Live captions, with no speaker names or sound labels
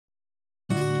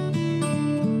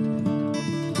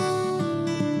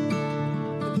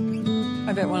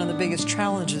I bet one of the biggest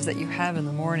challenges that you have in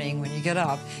the morning when you get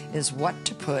up is what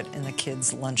to put in the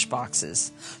kids' lunch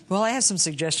boxes. Well, I have some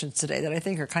suggestions today that I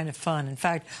think are kind of fun. In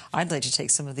fact, I'd like to take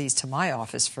some of these to my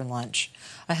office for lunch.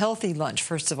 A healthy lunch,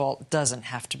 first of all, doesn't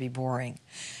have to be boring.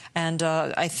 And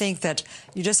I think that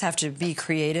you just have to be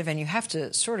creative and you have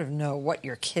to sort of know what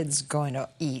your kid's going to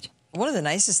eat. One of the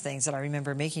nicest things that I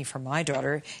remember making for my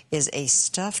daughter is a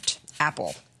stuffed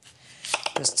apple.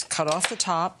 Just cut off the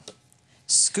top,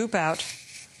 scoop out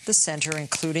the center,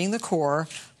 including the core,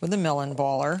 with a melon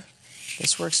baller.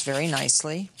 This works very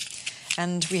nicely.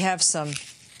 And we have some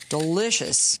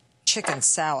delicious chicken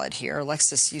salad here.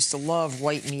 Alexis used to love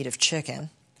white meat of chicken.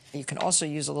 You can also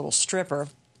use a little stripper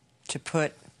to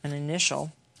put an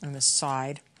initial on the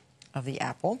side of the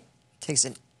apple. It takes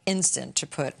an instant to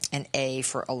put an A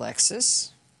for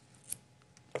Alexis.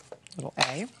 Little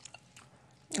A.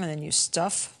 And then you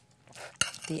stuff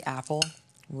the apple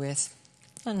with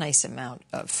a nice amount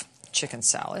of chicken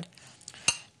salad.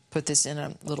 Put this in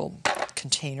a little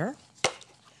container.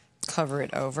 Cover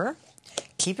it over.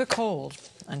 Keep it cold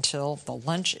until the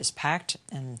lunch is packed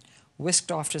and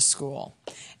whisked off to school.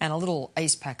 And a little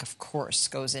ice pack, of course,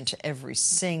 goes into every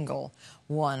single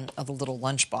one of the little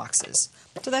lunch boxes.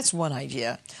 So that's one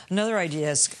idea. Another idea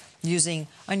is using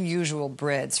unusual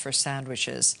breads for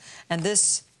sandwiches. And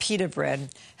this pita bread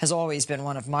has always been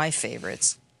one of my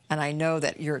favorites. And I know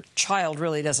that your child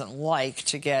really doesn't like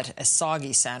to get a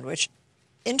soggy sandwich.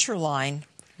 Interline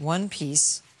one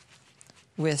piece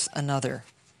with another.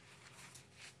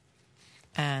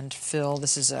 And fill,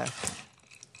 this is a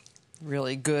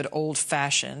really good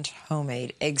old-fashioned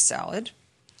homemade egg salad.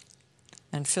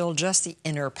 And fill just the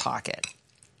inner pocket.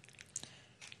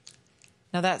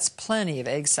 Now that's plenty of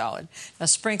egg salad. Now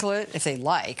sprinkle it, if they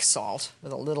like salt,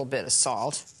 with a little bit of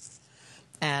salt.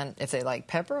 And if they like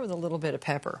pepper, with a little bit of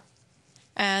pepper.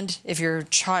 And if your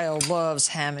child loves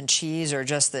ham and cheese or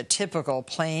just the typical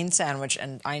plain sandwich,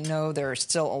 and I know there are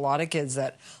still a lot of kids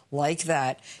that like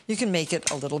that, you can make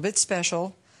it a little bit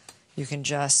special. You can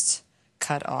just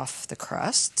cut off the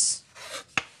crusts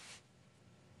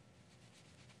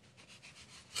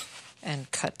and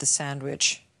cut the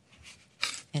sandwich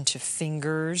into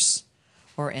fingers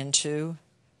or into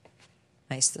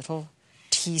nice little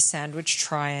tea sandwich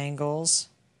triangles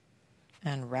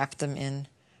and wrap them in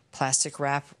plastic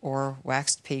wrap or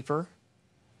waxed paper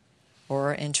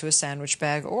or into a sandwich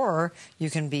bag. Or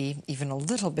you can be even a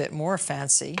little bit more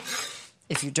fancy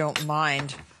if you don't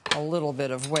mind a little bit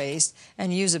of waste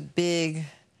and use a big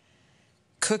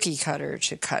cookie cutter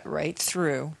to cut right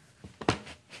through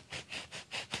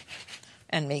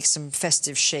and make some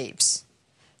festive shapes.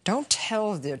 Don't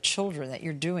tell the children that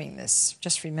you're doing this.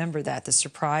 Just remember that the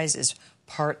surprise is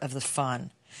part of the fun.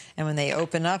 And when they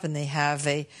open up and they have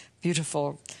a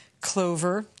beautiful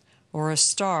clover or a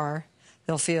star,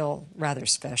 they'll feel rather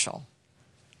special.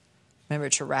 Remember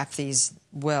to wrap these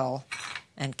well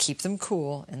and keep them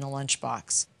cool in the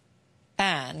lunchbox.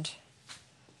 And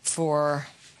for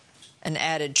an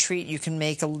added treat, you can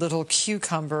make a little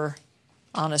cucumber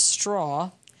on a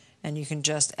straw, and you can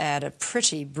just add a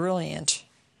pretty brilliant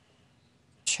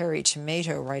cherry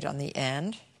tomato right on the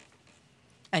end.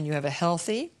 And you have a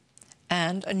healthy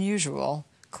and unusual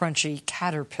crunchy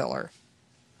caterpillar.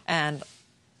 And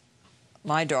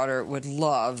my daughter would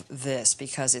love this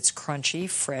because it's crunchy,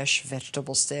 fresh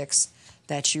vegetable sticks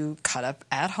that you cut up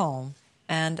at home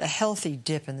and a healthy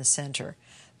dip in the center.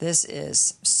 This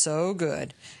is so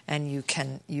good, and you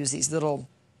can use these little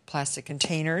plastic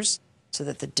containers so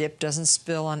that the dip doesn't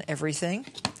spill on everything.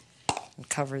 And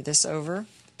cover this over.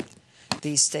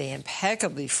 These stay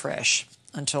impeccably fresh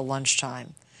until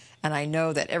lunchtime. And I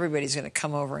know that everybody's going to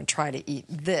come over and try to eat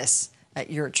this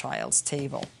at your child's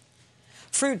table.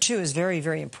 Fruit, too, is very,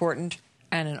 very important.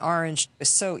 And an orange is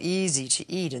so easy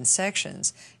to eat in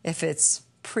sections if it's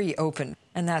pre-opened.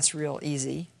 And that's real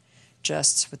easy.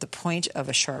 Just with the point of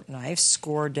a sharp knife,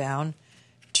 score down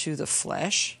to the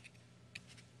flesh.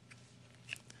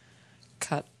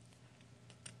 Cut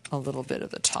a little bit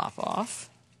of the top off.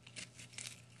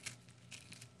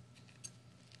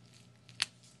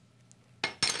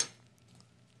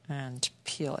 And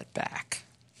peel it back.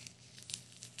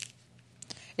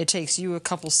 It takes you a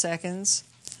couple seconds,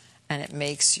 and it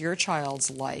makes your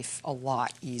child's life a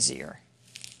lot easier.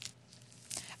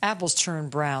 Apples turn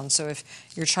brown, so if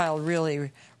your child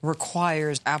really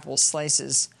requires apple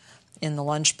slices in the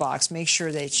lunchbox, make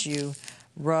sure that you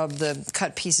rub the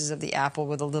cut pieces of the apple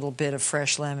with a little bit of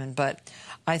fresh lemon. But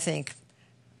I think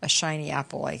a shiny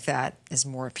apple like that is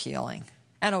more appealing.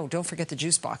 And oh, don't forget the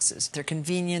juice boxes. They're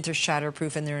convenient, they're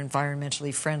shatterproof, and they're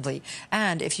environmentally friendly.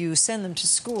 And if you send them to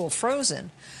school frozen,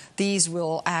 these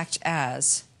will act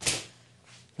as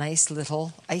nice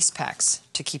little ice packs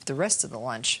to keep the rest of the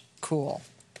lunch cool.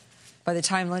 By the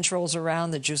time lunch rolls around,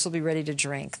 the juice will be ready to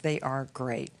drink. They are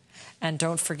great. And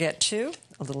don't forget, too,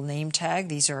 a little name tag.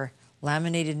 These are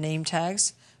laminated name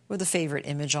tags with a favorite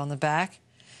image on the back.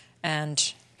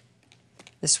 And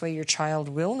this way your child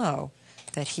will know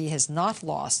that he has not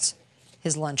lost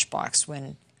his lunchbox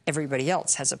when everybody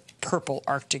else has a purple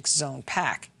Arctic Zone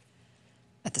pack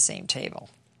at the same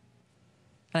table.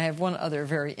 And I have one other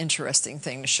very interesting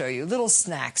thing to show you. Little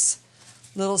snacks,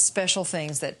 little special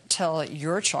things that tell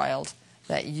your child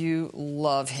that you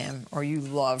love him or you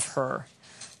love her.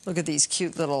 Look at these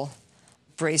cute little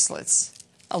bracelets.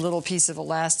 A little piece of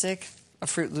elastic, a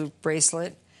Fruit Loop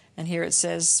bracelet, and here it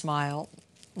says, smile,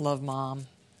 love mom.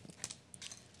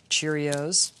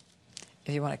 Cheerios,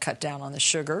 if you want to cut down on the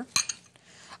sugar.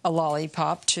 A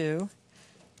lollipop, too.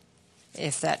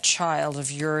 If that child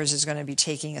of yours is going to be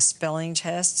taking a spelling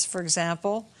test, for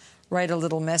example, write a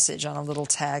little message on a little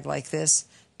tag like this.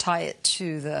 Tie it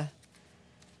to the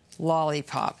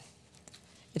lollipop.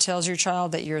 It tells your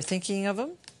child that you're thinking of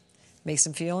them, makes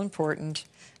them feel important,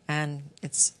 and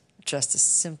it's just a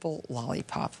simple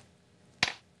lollipop.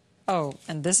 Oh,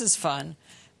 and this is fun.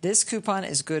 This coupon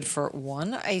is good for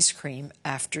one ice cream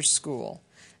after school,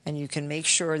 and you can make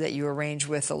sure that you arrange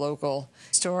with the local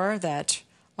store that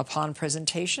upon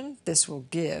presentation, this will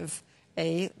give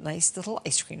a nice little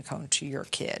ice cream cone to your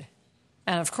kid.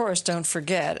 And of course, don't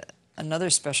forget another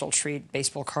special treat,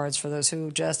 baseball cards for those who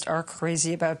just are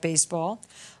crazy about baseball.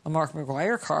 A Mark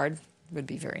McGwire card would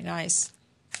be very nice.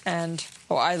 And,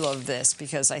 oh, I love this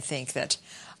because I think that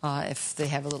if they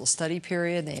have a little study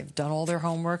period, they have done all their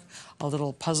homework, a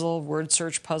little puzzle, word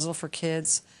search puzzle for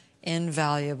kids,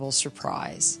 invaluable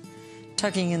surprise.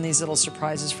 Tucking in these little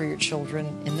surprises for your children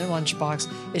in their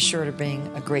lunchbox is sure to bring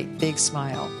a great big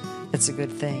smile. It's a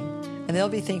good thing. And they'll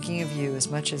be thinking of you as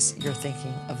much as you're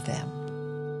thinking of them.